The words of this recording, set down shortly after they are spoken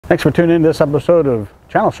Thanks for tuning in to this episode of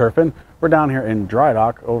Channel Surfing. We're down here in dry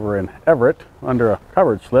dock over in Everett under a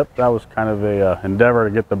covered slip. That was kind of a endeavor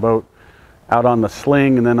to get the boat out on the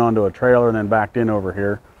sling and then onto a trailer and then backed in over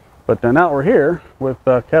here. But now we're here with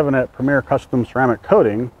Kevin at Premier Custom Ceramic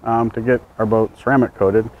Coating to get our boat ceramic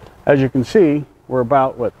coated. As you can see, we're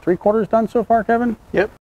about, what, 3/4 done so far, Kevin?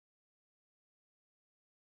 Yep.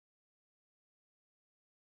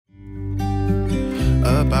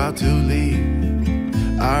 About to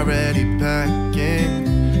leave, already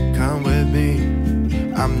packing. Come with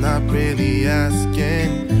me, I'm not really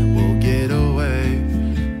asking. We'll get away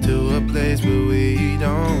to a place where we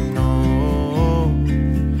don't know.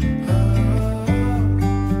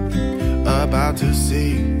 About to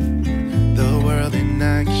see the world in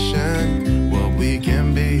action, what we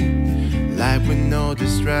can be, life with no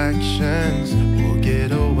distractions. We'll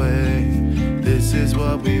get away, this is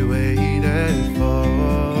what we waited for.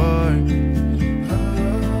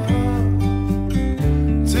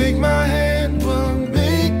 Take my hand, we'll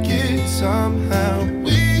make it somehow.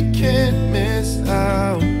 We can't miss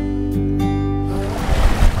out.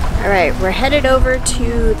 Alright, we're headed over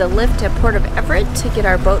to the lift at Port of Everett to get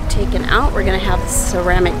our boat taken out. We're going to have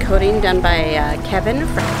ceramic coating done by Kevin.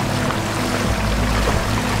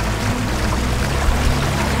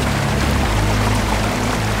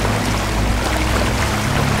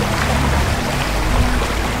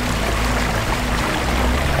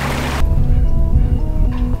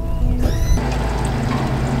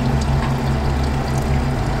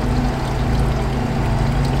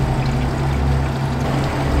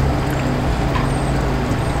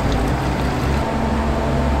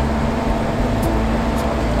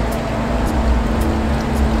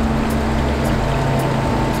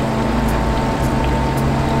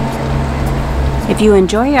 If you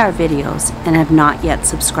enjoy our videos and have not yet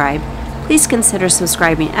subscribed, please consider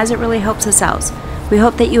subscribing as it really helps us out. We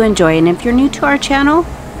hope that you enjoy, and if you're new to our channel,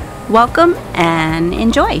 welcome and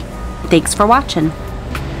enjoy. Thanks for watching.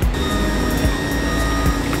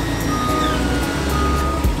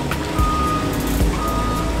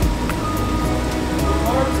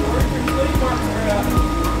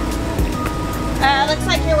 Looks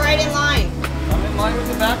like you're right in line. I'm in line with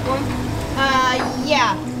the back one?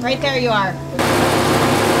 Yeah, right there you are.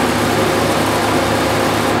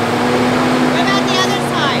 What about the other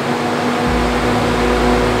side?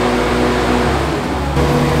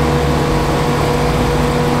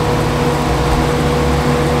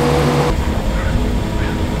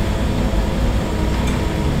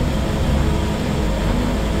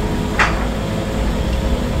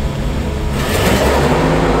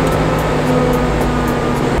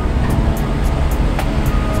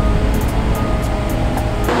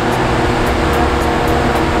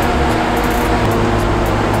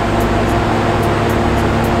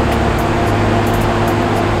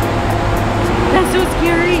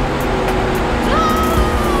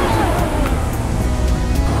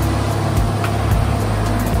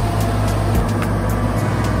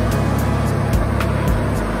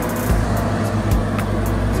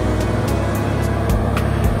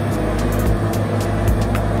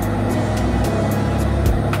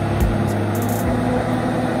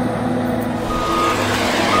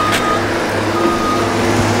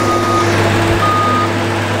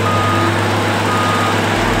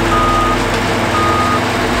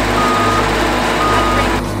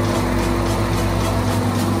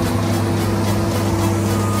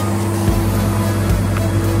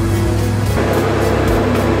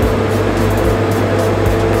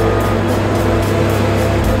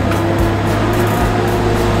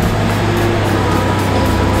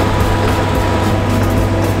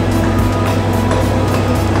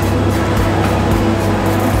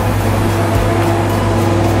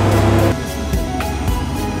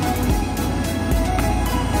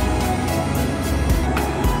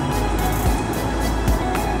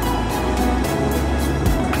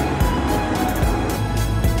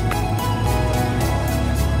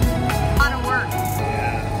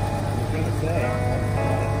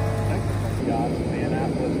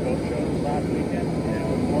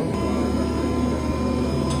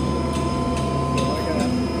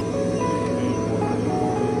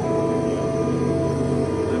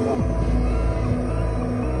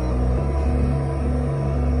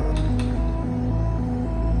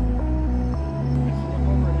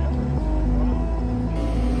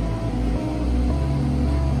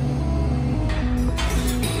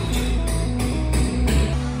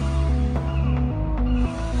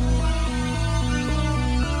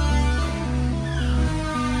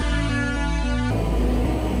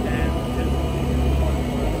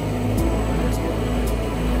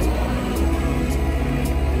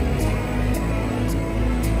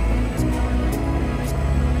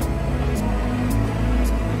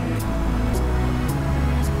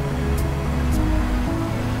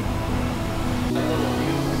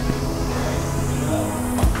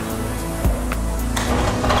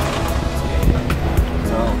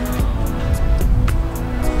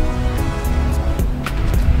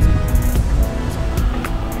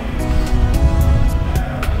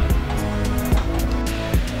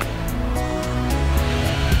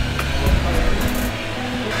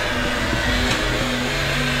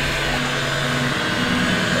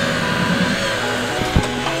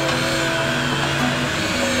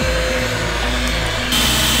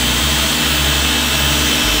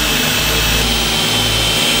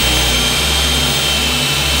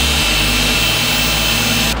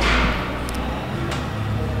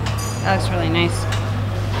 nice.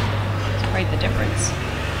 It's quite the difference.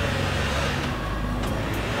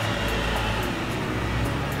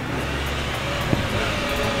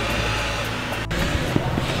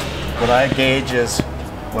 What I gauge is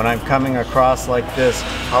when I'm coming across like this,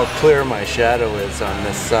 how clear my shadow is on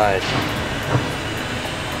this side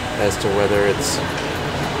as to whether it's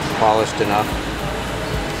polished enough.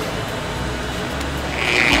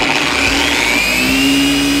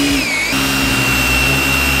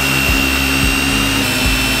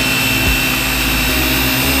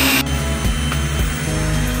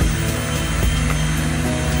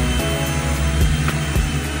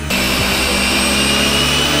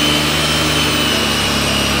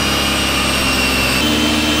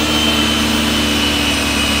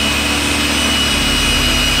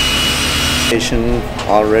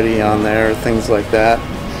 Already on there, things like that.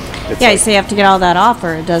 It's Yeah, like, so you have to get all that off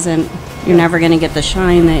or it doesn't, you're never going to get the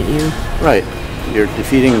shine that you... right, you're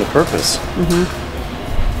defeating the purpose.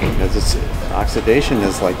 Because it's, oxidation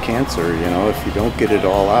is like cancer, you know, if you don't get it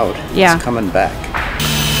all out, Yeah. it's coming back.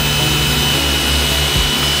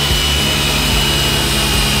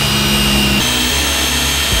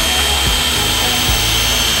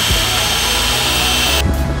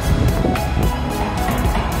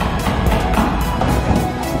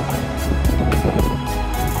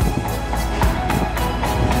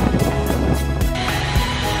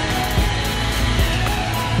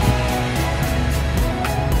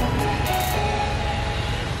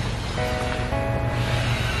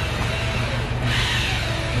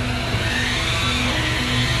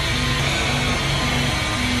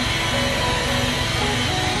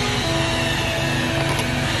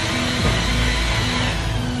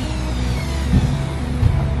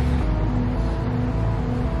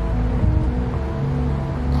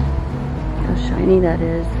 How shiny that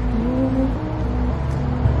is.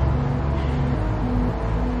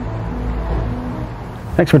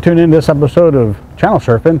 Thanks for tuning in to this episode of Channel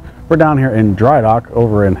Surfing. We're down here in dry dock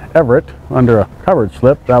over in Everett under a covered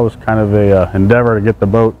slip. That was kind of a endeavor to get the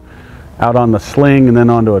boat out on the sling and then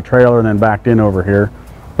onto a trailer and then backed in over here.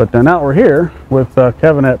 But then now we're here with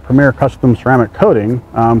Kevin at Premier Custom Ceramic Coating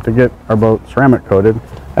to get our boat ceramic coated.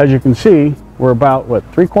 As you can see, we're about, what,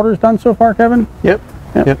 3/4 done so far, Kevin? Yep.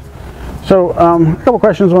 So a couple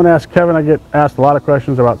questions I want to ask Kevin. I get asked a lot of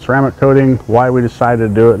questions about ceramic coating, why we decided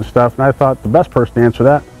to do it and stuff, and I thought the best person to answer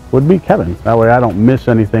that would be Kevin. That way I don't miss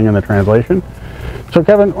anything in the translation. So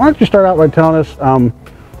Kevin, why don't you start out by telling us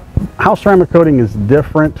how ceramic coating is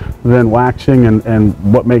different than waxing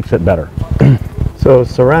and what makes it better? So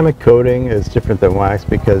ceramic coating is different than wax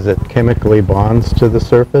because it chemically bonds to the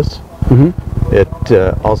surface. It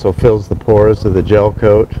also fills the pores of the gel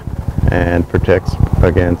coat and protects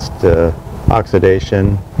against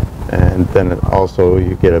oxidation, and then also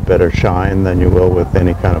you get a better shine than you will with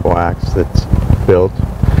any kind of wax that's built.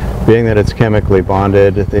 Being that it's chemically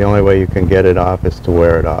bonded, the only way you can get it off is to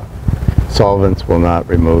wear it off. Solvents will not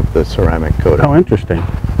remove the ceramic coating. Oh, interesting.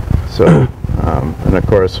 So, and of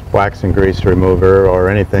course, wax and grease remover or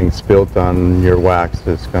anything spilt on your wax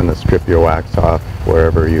is going to strip your wax off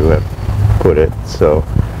wherever you have put it. So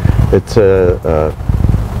it's a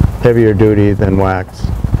heavier duty than wax,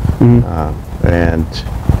 and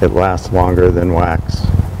it lasts longer than wax.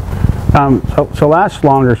 So lasts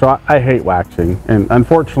longer. So I hate waxing, and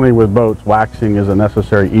unfortunately with boats, waxing is a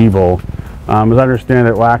necessary evil. As I understand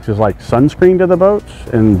it, wax is like sunscreen to the boats,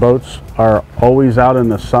 and boats are always out in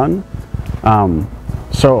the sun.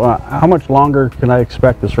 So how much longer can I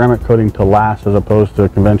expect the ceramic coating to last as opposed to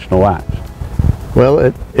conventional wax? Well,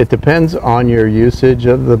 it depends on your usage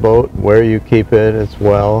of the boat, where you keep it as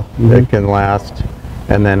well. It can last,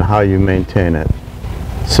 and then how you maintain it.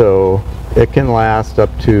 So it can last up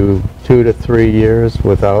to 2 to 3 years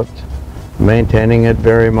without maintaining it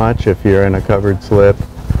very much if you're in a covered slip.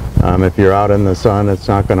 If you're out in the sun, it's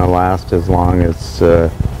not going to last as long as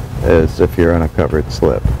if you're in a covered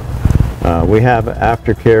slip. We have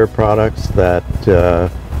aftercare products that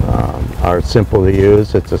are simple to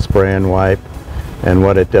use. It's a spray and wipe, and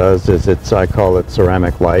what it does is I call it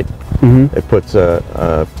ceramic light. It puts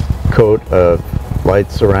a coat of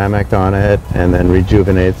light ceramic on it and then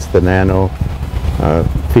rejuvenates the nano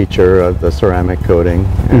feature of the ceramic coating.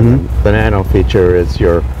 And the nano feature is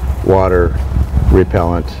your water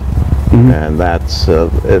repellent, and that's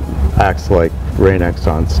it acts like Rain-X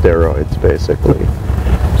on steroids basically.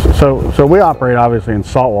 So we operate obviously in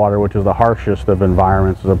saltwater, which is the harshest of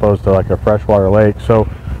environments as opposed to like a freshwater lake. So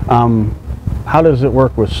how does it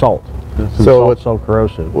work with salt? Since salt's so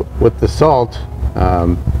corrosive. With the salt,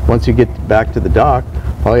 Once you get back to the dock,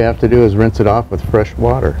 all you have to do is rinse it off with fresh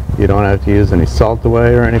water. You don't have to use any salt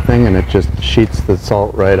away or anything, and it just sheets the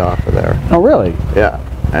salt right off of there. Oh, really? Yeah,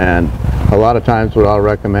 and a lot of times what I'll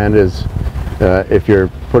recommend is if you're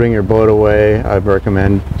putting your boat away, I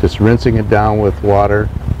recommend just rinsing it down with water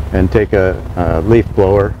and take a leaf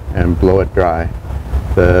blower and blow it dry.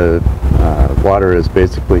 The water is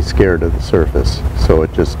basically scared of the surface, so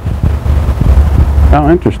it just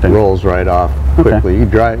interesting. rolls right off quickly.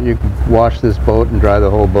 Okay. You can wash this boat and dry the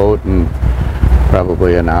whole boat in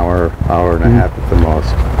probably an hour, hour and a half at the most.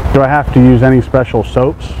 Do I have to use any special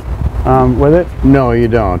soaps with it? No, you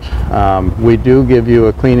don't. We do give you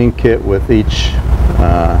a cleaning kit with each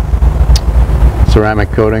ceramic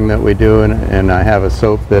coating that we do, and I have a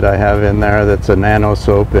soap that I have in there that's a nano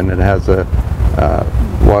soap, and it has a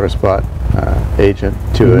water spot agent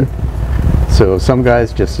to it. So some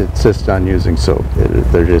guys just insist on using soap.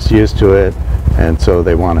 They're just used to it, and so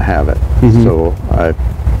they want to have it. So I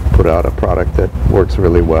put out a product that works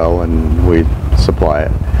really well, and we supply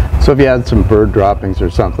it. So if you had some bird droppings or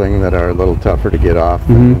something that are a little tougher to get off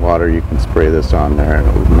in water, you can spray this on there and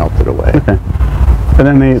it'll melt it away. Okay. And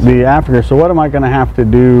then the aftercare, so what am I going to have to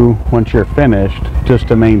do once you're finished just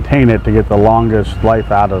to maintain it to get the longest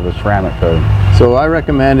life out of the ceramic coating? So I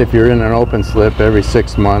recommend, if you're in an open slip, every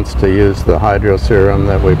 6 months to use the hydro serum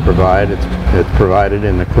that we provide. It's provided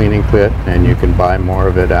in the cleaning kit, and you can buy more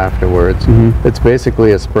of it afterwards. It's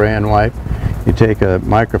basically a spray and wipe. You take a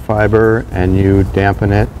microfiber and you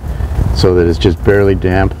dampen it so that it's just barely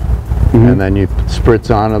damp, and then you spritz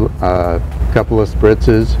on a couple of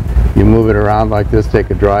spritzes. You move it around like this,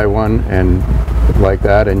 take a dry one, and like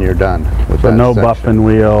that, and you're done with So that no section. buffing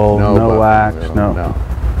wheel, no buffing wax, wheel, no.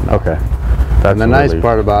 Okay. And the nice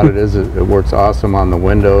part about it is it works awesome on the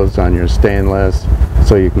windows, on your stainless,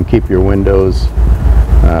 so you can keep your windows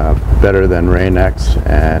better than Rain-X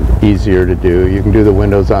and easier to do. You can do the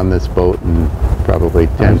windows on this boat in probably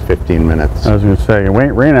 10-15 minutes. I was going to say,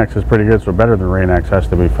 Rain-X is pretty good, so better than Rain-X has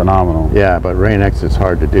to be phenomenal. Yeah, but Rain-X is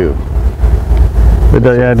hard to do. It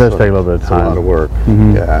does take a little bit of time. It's a lot of work.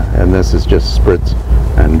 Yeah, and this is just spritz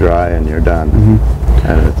and dry and you're done.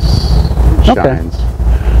 And it shines.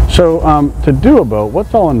 So to do a boat,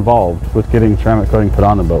 what's all involved with getting ceramic coating put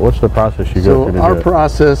on the boat? What's the process you go through to do it? Our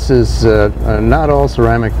process is, not all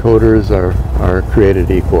ceramic coaters are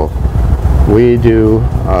created equal. We do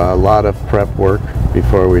a lot of prep work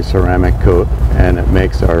before we ceramic coat, and it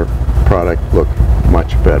makes our product look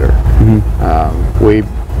much better. We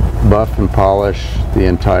buff and polish the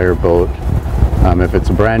entire boat. If it's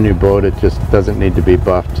a brand new boat, it just doesn't need to be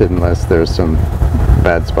buffed unless there's some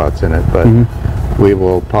bad spots in it, but we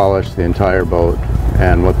will polish the entire boat,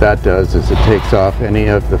 and what that does is it takes off any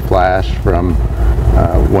of the flash from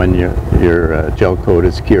when your gel coat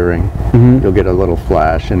is curing. You'll get a little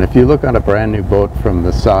flash, and if you look on a brand new boat from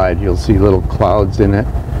the side, you'll see little clouds in it,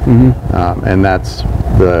 and that's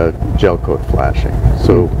the gel coat flashing.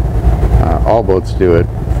 So all boats do it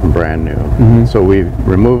from brand new. So we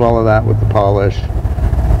remove all of that with the polish,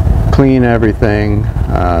 clean everything,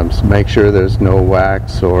 so make sure there's no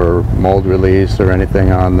wax or mold release or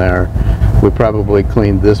anything on there. We probably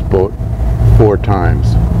cleaned this boat 4 times.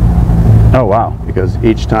 Oh wow. Because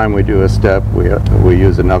each time we do a step, we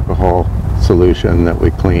use an alcohol solution that we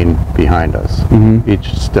clean behind us,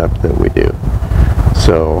 each step that we do.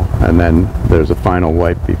 So, and then there's a final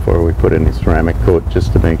wipe before we put any ceramic coat,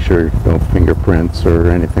 just to make sure no fingerprints or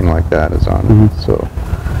anything like that is on it. So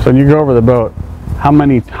when you go over the boat, how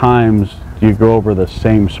many times do you go over the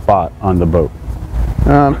same spot on the boat?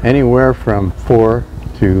 Anywhere from 4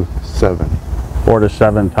 to 7. 4 to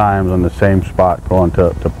 7 times on the same spot going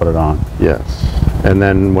to put it on. Yes. And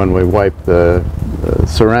then when we wipe, the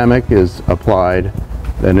ceramic is applied,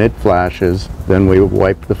 then it flashes, then we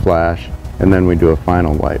wipe the flash, and then we do a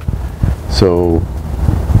final wipe. So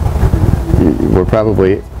we're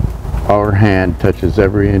probably, our hand touches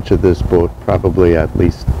every inch of this boat probably at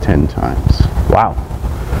least 10 times. Wow.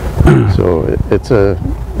 So it's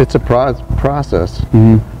a process,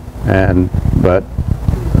 but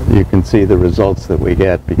you can see the results that we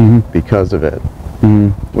get because of it.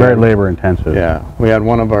 Very labor intensive. Yeah, we had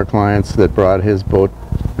one of our clients that brought his boat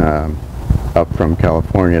up from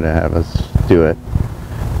California to have us do it,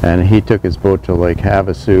 and he took his boat to Lake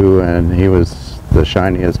Havasu, and he was the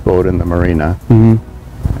shiniest boat in the marina,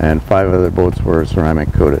 and 5 other boats were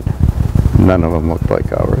ceramic coated. None of them looked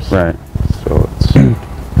like ours. Right. So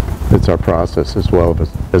it's our process as well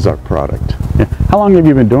as our product. Yeah. How long have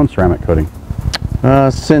you been doing ceramic coating?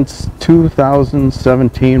 Since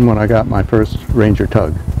 2017, when I got my first Ranger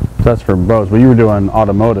tug. That's for boats, but you were doing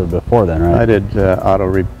automotive before then, right? I did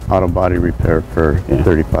auto body repair for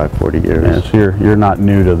 35, 40 years. Yeah, so you're not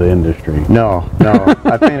new to the industry. No.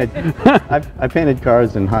 I painted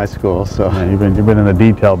cars in high school, so. Yeah, you've been in the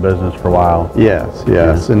detail business for a while.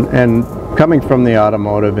 Yes. And coming from the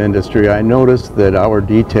automotive industry, I noticed that our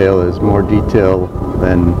detail is more detail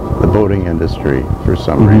than the boating industry for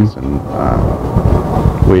some reason.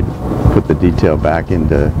 We'd put the detail back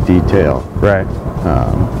into detail. Right.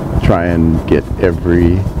 Try and get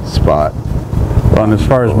every spot. Well, and as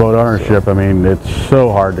far as boat ownership, I mean, it's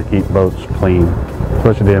so hard to keep boats clean,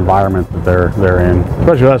 especially the environment that they're in.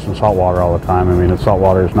 Especially us in saltwater all the time. I mean, the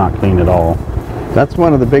saltwater is not clean at all. That's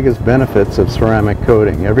one of the biggest benefits of ceramic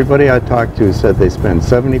coating. Everybody I talked to said they spend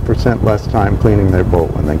 70% less time cleaning their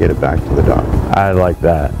boat when they get it back to the dock. I like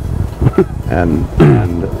that. and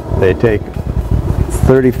they take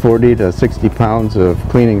 30, 40 to 60 pounds of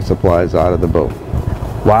cleaning supplies out of the boat.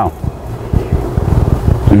 Wow.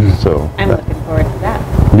 So I'm looking forward to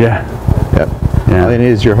that. Yeah. All you need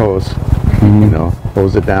is your hose. You know,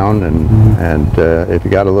 hose it down, and if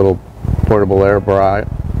you got a little portable air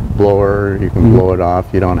blower, you can blow it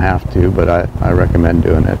off. You don't have to, but I recommend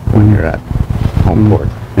doing it when you're at home port.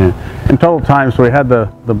 Yeah. In total time, so we had the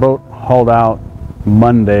boat hauled out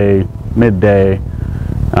Monday midday.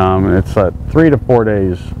 It's 3 to 4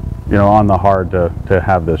 days, you know, on the hard to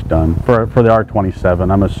have this done for the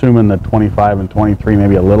R27. I'm assuming the 25 and 23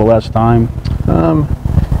 maybe a little less time.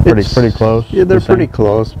 Pretty close. Yeah, they're pretty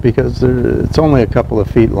close because it's only a couple of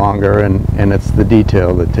feet longer, and it's the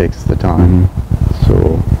detail that takes the time.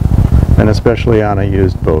 So, and especially on a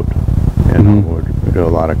used boat, you know, we do a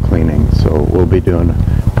lot of cleaning. So we'll be doing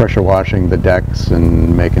pressure washing the decks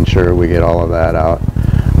and making sure we get all of that out.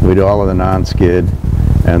 We do all of the non-skid.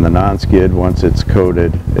 And the non-skid, once it's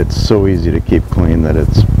coated, it's so easy to keep clean that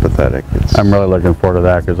it's pathetic. I'm really looking forward to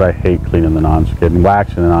that because I hate cleaning the non-skid, and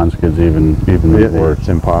waxing the non-skid's even worse. It's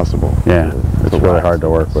impossible. Yeah, it's really hard to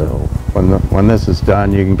work with. So when this is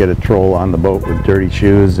done, you can get a troll on the boat with dirty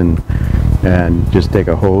shoes and just take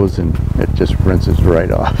a hose and it just rinses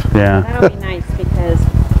right off. Yeah. That'll be nice because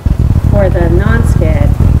for the non-skid,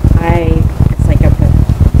 it's like a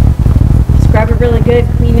scrub it really good,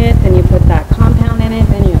 clean it, then you put that compound in it,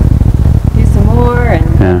 then you do some more, and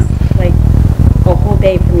it's like a whole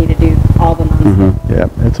day for me to do all the non-skid.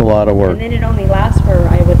 Yeah, it's a lot of work. And then it only lasts for,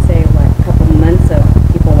 I would say, a couple months of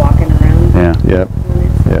people walking around. Yeah. Yep.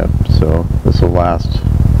 So this will last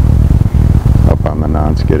up on the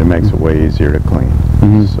non-skid. It makes it way easier to clean.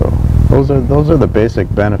 So those are the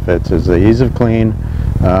basic benefits: is the ease of clean.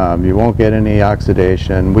 You won't get any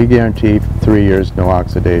oxidation. We guarantee 3 years no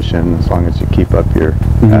oxidation as long as you keep up your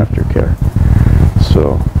aftercare.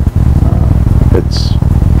 So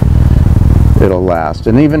it'll last.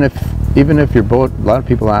 And even if your boat, a lot of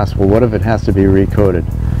people ask, well, what if it has to be recoated?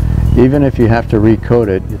 Even if you have to recoat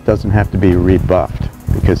it, it doesn't have to be rebuffed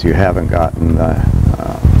because you haven't gotten the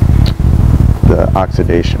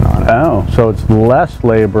oxidation on it. Oh, so it's less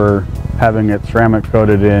labor having it ceramic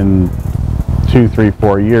coated in 2, 3,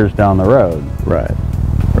 4 years down the road. Right.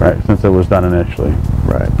 Since it was done initially.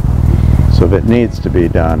 Right. So if it needs to be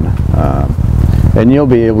done, and you'll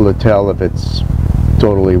be able to tell if it's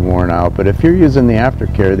totally worn out. But if you're using the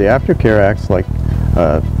aftercare acts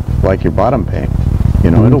like your bottom paint. You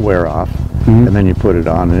know, it'll wear off, and then you put it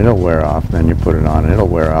on, and it'll wear off. Then you put it on, and it'll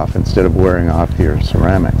wear off instead of wearing off your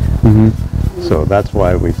ceramic. So that's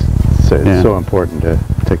why we say it's so important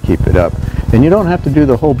to keep it up. And you don't have to do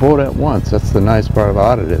the whole boat at once. That's the nice part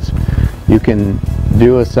about it is you can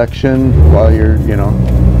do a section while you're, you know,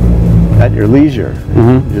 at your leisure.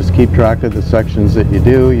 Just keep track of the sections that you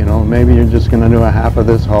do. You know, maybe you're just going to do a half of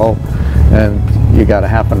this hull, and you got a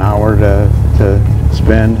half an hour to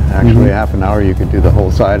spend. Actually, half an hour you could do the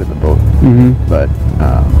whole side of the boat. But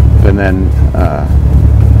and then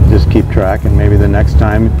just keep track, and maybe the next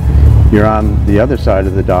time you're on the other side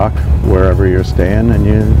of the dock, wherever you're staying, and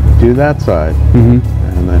you do that side, and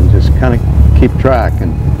then just kind of keep track.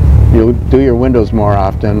 And you'll do your windows more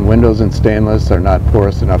often. Windows in stainless are not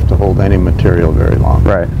porous enough to hold any material very long.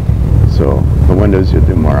 Right. So the windows you'll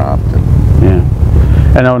do more often. Yeah.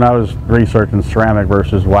 I know when I was researching ceramic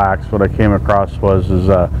versus wax, what I came across was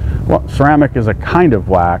well, ceramic is a kind of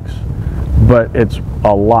wax, but it's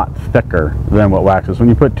a lot thicker than what wax is. When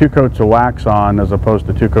you put 2 coats of wax on as opposed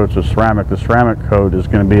to 2 coats of ceramic, the ceramic coat is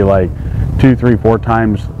going to be like 2, 3, 4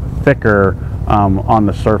 times thicker on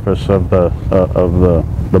the surface of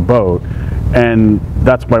the boat, and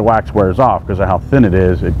that's why wax wears off, because of how thin it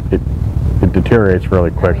is. It deteriorates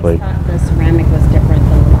really quickly. I thought the ceramic was different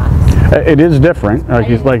than the wax. It is different, like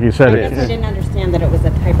you said. I guess I didn't understand that it was a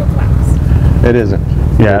type of wax. It isn't.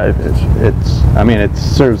 Yeah, it's. I mean, it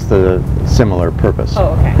serves the similar purpose.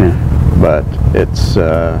 Oh, okay. yeah. But it's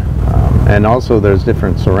and also there's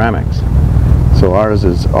different ceramics. So ours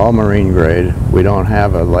is all marine grade. We don't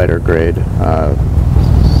have a lighter grade.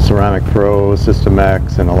 Ceramic Pro, System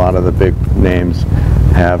X, and a lot of the big names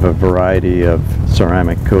have a variety of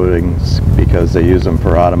ceramic coatings because they use them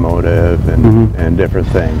for automotive and different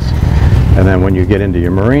things. And then when you get into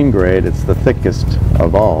your marine grade, it's the thickest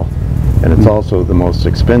of all, and it's also the most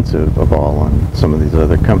expensive of all on some of these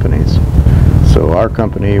other companies. So our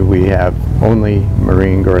company, we have only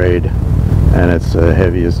marine grade, and it's the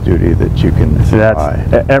heaviest duty that you can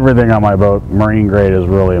buy. Everything on my boat, marine grade is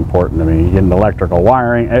really important to me. Getting electrical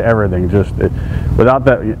wiring, everything. Just without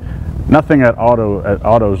that, nothing at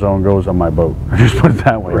AutoZone goes on my boat. I just put it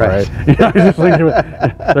that way, right? You know, just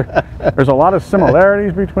there's a lot of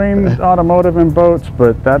similarities between automotive and boats,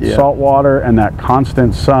 but that salt water and that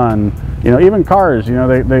constant sun. You know, even cars. You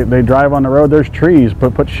know, they drive on the road. There's trees,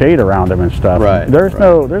 put shade around them and stuff. Right. There's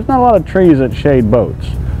not a lot of trees that shade boats.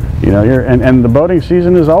 You know, and the boating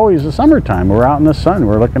season is always the summertime. We're out in the sun.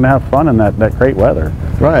 We're looking to have fun in that great weather.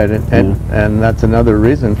 Right, and that's another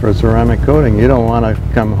reason for ceramic coating. You don't want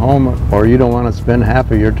to come home, or you don't want to spend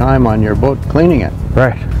half of your time on your boat cleaning it.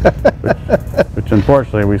 Right. which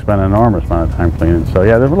unfortunately we spend an enormous amount of time cleaning. So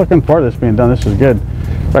yeah, we're looking forward to this being done. This is good.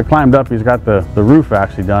 If I climbed up, he's got the roof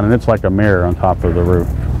actually done, and it's like a mirror on top of the roof.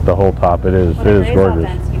 The whole top. It is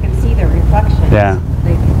gorgeous. You can see the reflections. Yeah.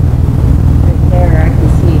 Like, right there, I can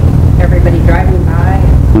see everybody driving by.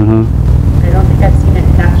 I don't think I've seen it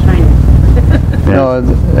that shiny. You know,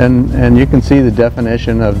 and you can see the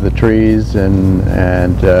definition of the trees, and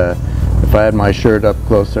if I had my shirt up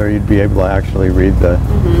closer, you'd be able to actually read the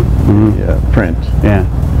print. Yeah.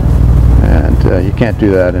 And you can't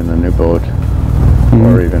do that in a new boat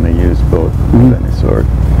or even a used boat of any sort.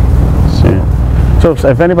 So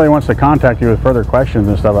if anybody wants to contact you with further questions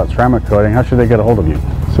and stuff about ceramic coating, how should they get a hold of you?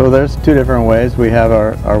 So there's two different ways. We have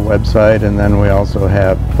our website, and then we also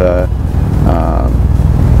have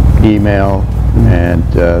email, and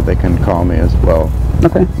they can call me as well.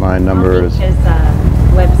 Okay. My number is... His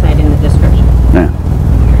website in the description.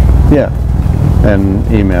 Yeah, and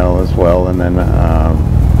email as well, and then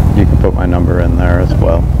you can put my number in there as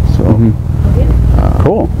well. So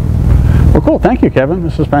Cool. Well, cool. Thank you, Kevin.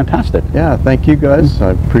 This is fantastic. Yeah, thank you guys.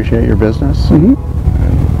 I appreciate your business. And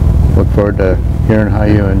look forward to hearing how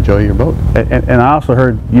you enjoy your boat. And I also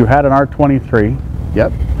heard you had an R23.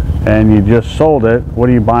 Yep. And you just sold it. What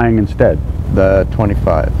are you buying instead? The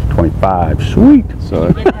 25. 25. Sweet.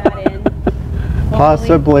 So Get that in.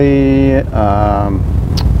 possibly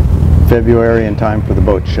February in time for the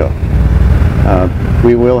boat show.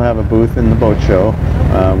 We will have a booth in the boat show.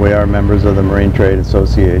 We are members of the Marine Trade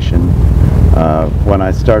Association. When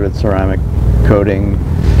I started ceramic coating,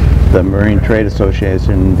 the Marine Trade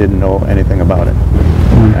Association didn't know anything about it,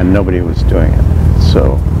 and nobody was doing it.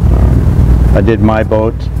 So I did my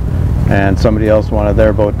boat, and somebody else wanted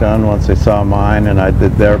their boat done once they saw mine, and I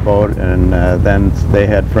did their boat, and then they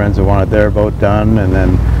had friends who wanted their boat done, and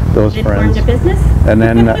then those friends. Into business? And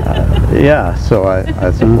then, yeah, so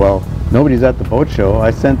I said, well, nobody's at the boat show.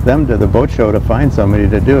 I sent them to the boat show to find somebody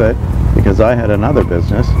to do it because I had another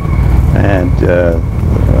business, and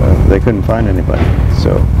they couldn't find anybody.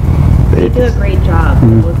 So You do a great job. It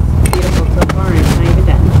looks beautiful so far, and it's not even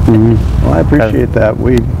done. Well, I appreciate that.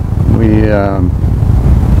 We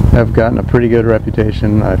have gotten a pretty good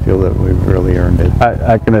reputation. I feel that we've really earned it.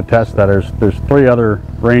 I can attest that there's 3 other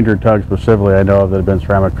Ranger tugs specifically I know of that have been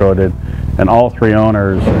ceramic coated, and all 3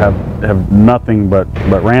 owners have nothing but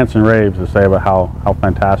rants and raves to say about how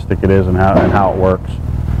fantastic it is and how it works.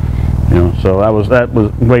 You know, so that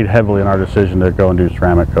was weighed heavily in our decision to go and do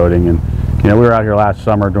ceramic coating. And you know, we were out here last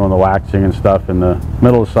summer doing the waxing and stuff in the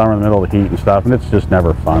middle of summer, in the middle of the heat and stuff, and it's just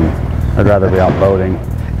never fun. I'd rather be out boating.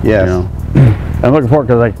 Yes. You know? I'm looking forward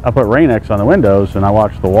because I put Rain-X on the windows and I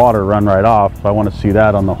watch the water run right off, so I want to see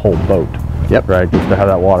that on the whole boat. Yep. Right, just to have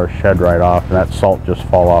that water shed right off and that salt just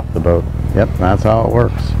fall off the boat. Yep, that's how it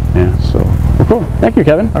works. Yeah. So, Well, cool. Thank you,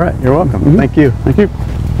 Kevin. all right, you're welcome. Thank you. Thank you.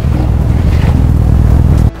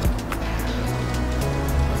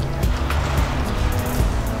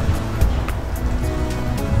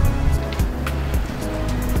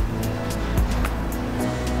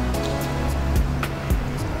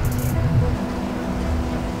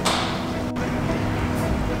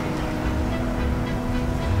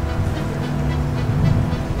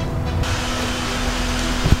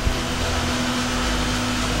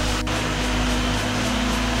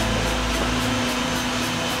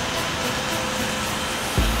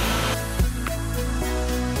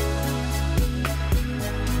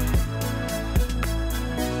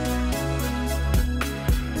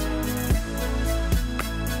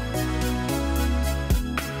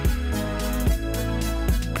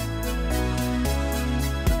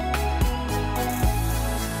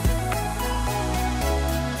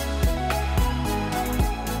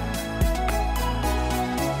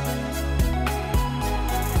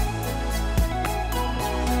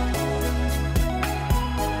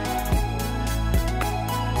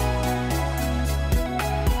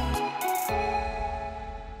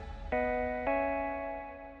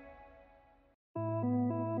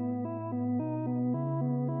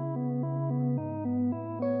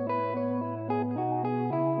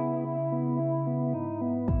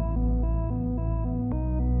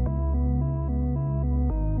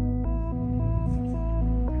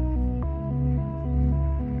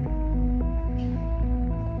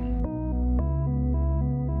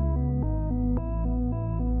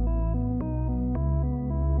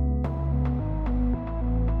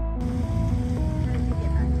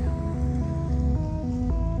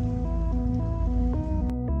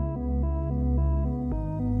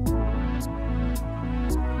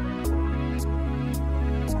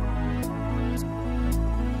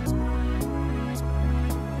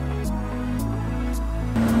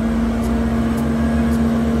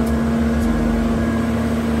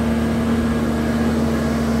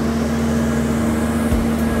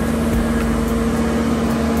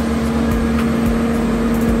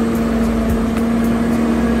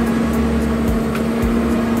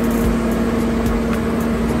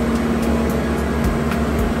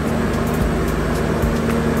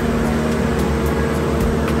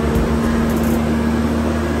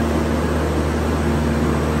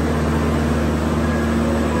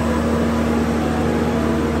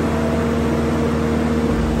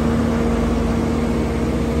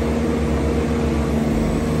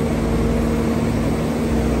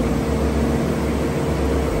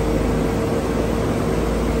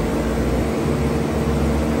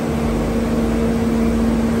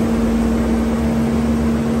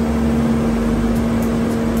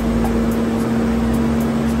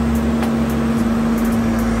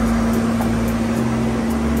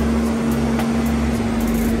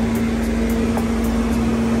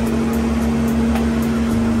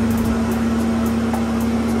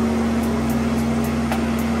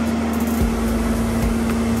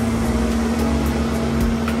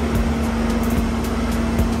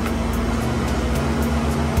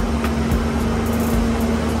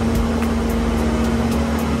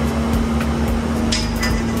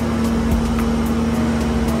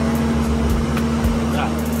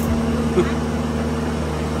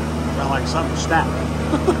 snap.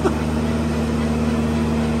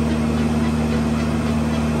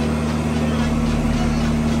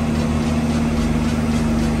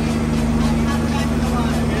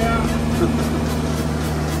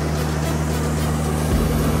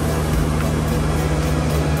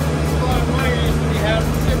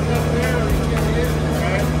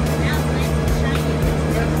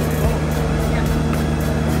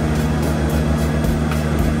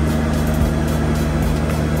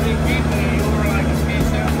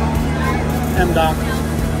 Dock.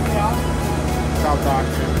 South Dock.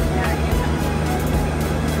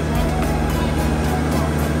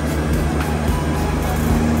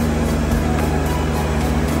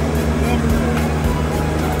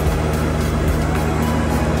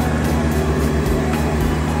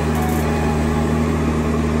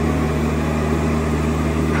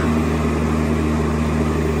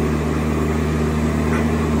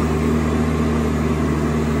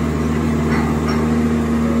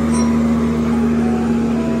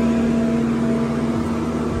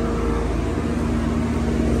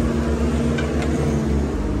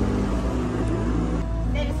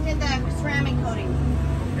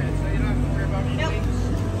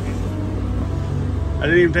 I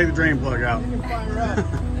didn't even take the drain plug out.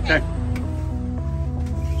 Okay.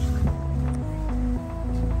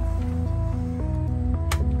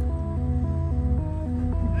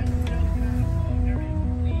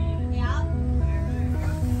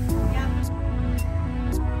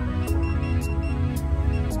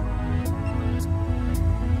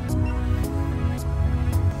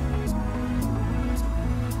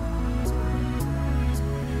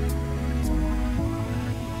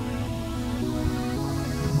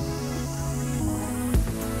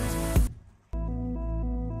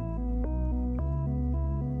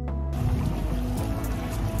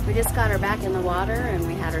 We just got her back in the water and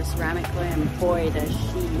we had her ceramic clay, and boy does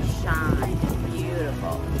she shine.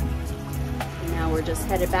 Beautiful. And now we're just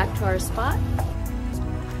headed back to our spot.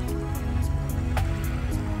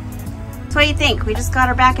 So what do you think? We just got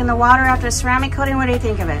her back in the water after a ceramic coating. What do you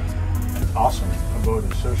think of it? Awesome. The boat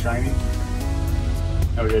is so shiny.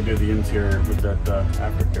 Now we gotta do the interior with that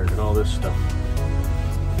aftercare. Get all this stuff.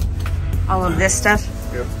 All of this stuff?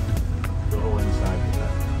 Yep. The whole inside with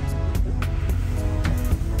that.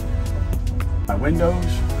 My windows.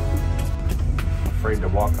 I'm afraid to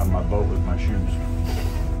walk on my boat with my shoes.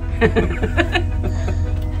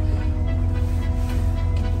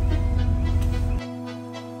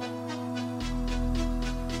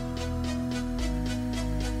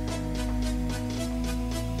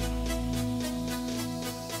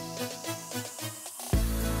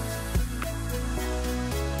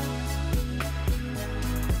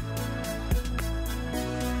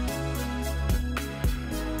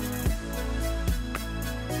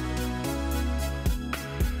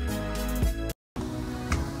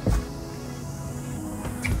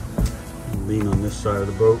 Lean on this side of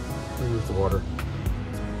the boat. Here's the water.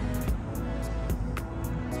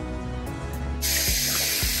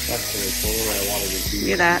 That's really cool. I wanted to see.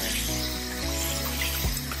 Look at that.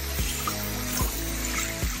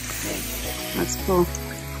 That's cool.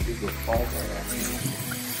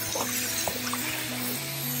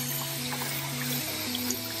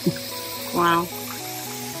 Wow.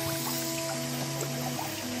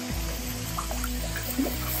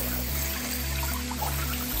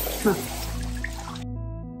 Huh.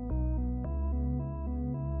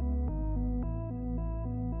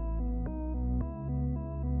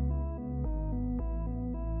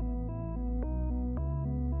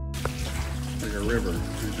 Like a river.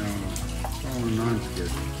 It's all in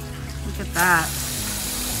non-skid. Look at that.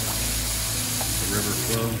 The river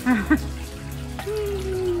flow.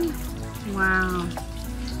 Wow.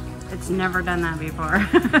 It's never done that before.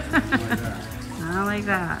 Like that. Not like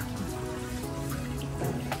that.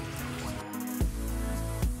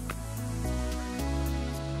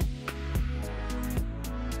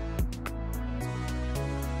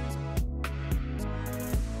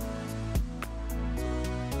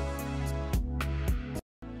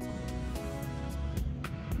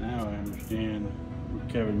 Now I understand what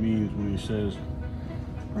Kevin means when he says,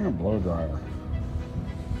 bring a blow dryer.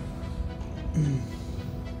 The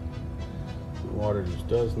water just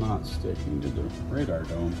does not stick into the radar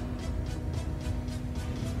dome.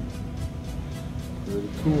 Pretty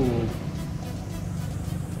cool.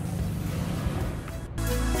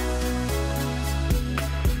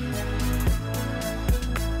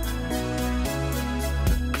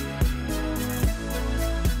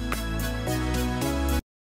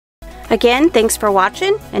 Again, thanks for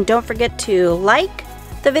watching, and don't forget to like,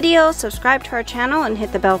 the video, subscribe to our channel, and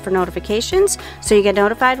hit the bell for notifications so you get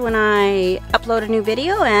notified when I upload a new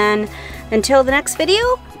video. And until the next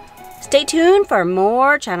video, stay tuned for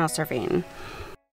more channel surfing.